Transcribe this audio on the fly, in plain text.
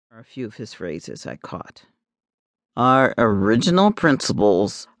a few of his phrases I caught. Our original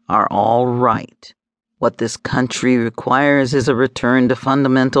principles are all right. What this country requires is a return to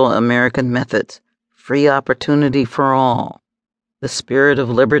fundamental American methods, free opportunity for all, the spirit of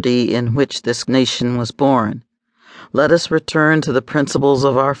liberty in which this nation was born. Let us return to the principles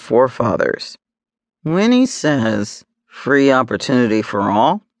of our forefathers. When he says free opportunity for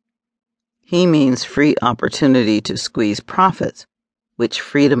all, he means free opportunity to squeeze profits, which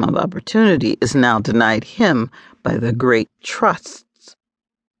freedom of opportunity is now denied him by the great trusts.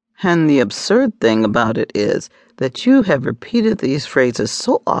 And the absurd thing about it is that you have repeated these phrases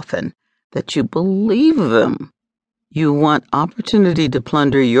so often that you believe them. You want opportunity to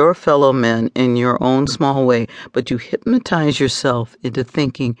plunder your fellow men in your own small way, but you hypnotize yourself into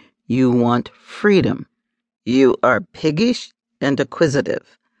thinking you want freedom. You are piggish and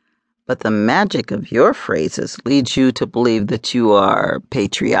acquisitive, but the magic of your phrases leads you to believe that you are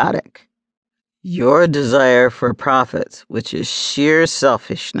patriotic. Your desire for profits, which is sheer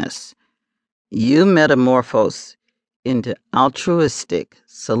selfishness, you metamorphose into altruistic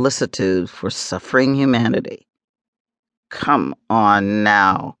solicitude for suffering humanity. Come on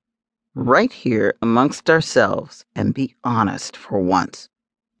now, right here amongst ourselves, and be honest for once.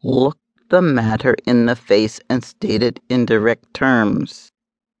 Look the matter in the face and state it in direct terms.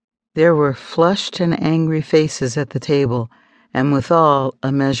 There were flushed and angry faces at the table, and withal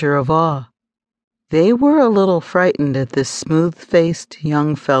a measure of awe. They were a little frightened at this smooth-faced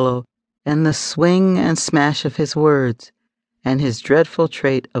young fellow and the swing and smash of his words, and his dreadful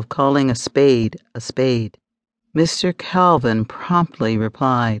trait of calling a spade a spade. Mr. Calvin promptly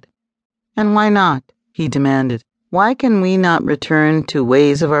replied. "And why not?" he demanded. "Why can we not return to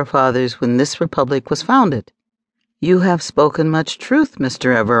ways of our fathers when this republic was founded? You have spoken much truth,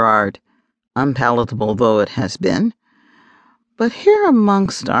 Mr. Everard, unpalatable though it has been. But here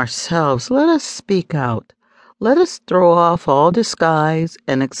amongst ourselves let us speak out. Let us throw off all disguise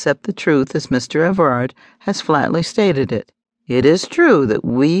and accept the truth as Mr. Everard has flatly stated it. It is true that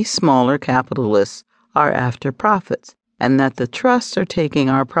we smaller capitalists are after profits, and that the trusts are taking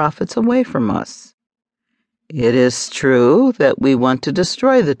our profits away from us. It is true that we want to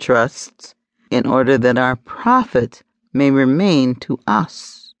destroy the trusts in order that our profit may remain to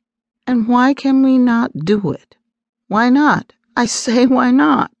us. And why can we not do it? Why not? I say, why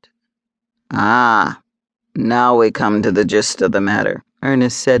not?" "Ah, now we come to the gist of the matter,"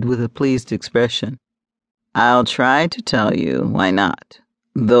 Ernest said with a pleased expression. "I'll try to tell you why not,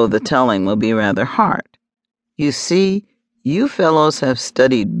 though the telling will be rather hard. You see, you fellows have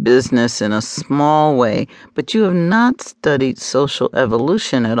studied business in a small way, but you have not studied social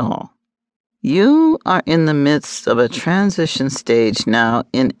evolution at all. You are in the midst of a transition stage now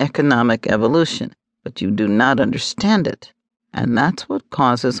in economic evolution, but you do not understand it, and that's what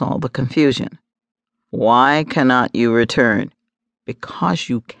causes all the confusion. Why cannot you return? Because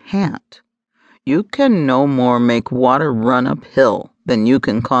you can't. You can no more make water run uphill than you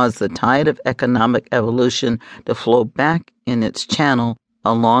can cause the tide of economic evolution to flow back in its channel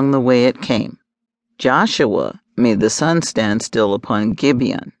along the way it came. Joshua made the sun stand still upon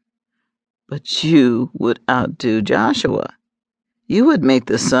Gibeon, but you would outdo Joshua. You would make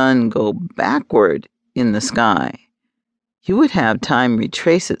the sun go backward in the sky. You would have time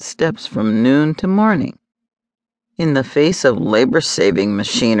retrace its steps from noon to morning. In the face of labor-saving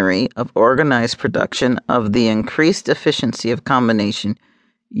machinery, of organized production, of the increased efficiency of combination,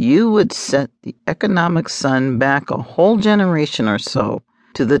 you would set the economic sun back a whole generation or so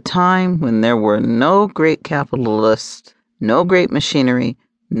to the time when there were no great capitalists, no great machinery,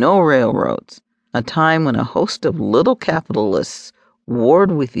 no railroads, a time when a host of little capitalists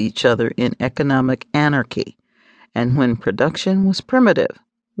warred with each other in economic anarchy, and when production was primitive,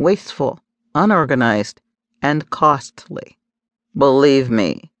 wasteful, unorganized, and costly. Believe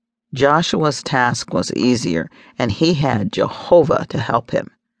me, Joshua's task was easier, and he had Jehovah to help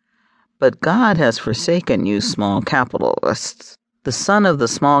him. But God has forsaken you small capitalists. The sun of the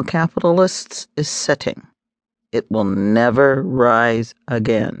small capitalists is setting. It will never rise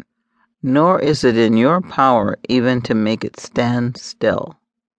again, nor is it in your power even to make it stand still.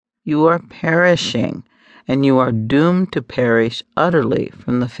 You are perishing, and you are doomed to perish utterly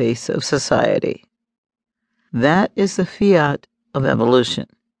from the face of society. That is the fiat of evolution.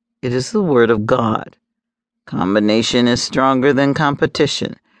 It is the word of God. Combination is stronger than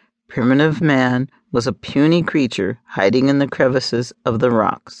competition. Primitive man was a puny creature hiding in the crevices of the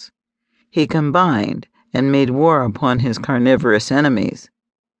rocks. He combined and made war upon his carnivorous enemies.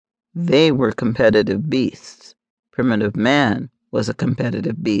 They were competitive beasts. Primitive man was a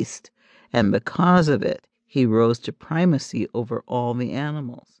competitive beast, and because of it, he rose to primacy over all the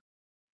animals.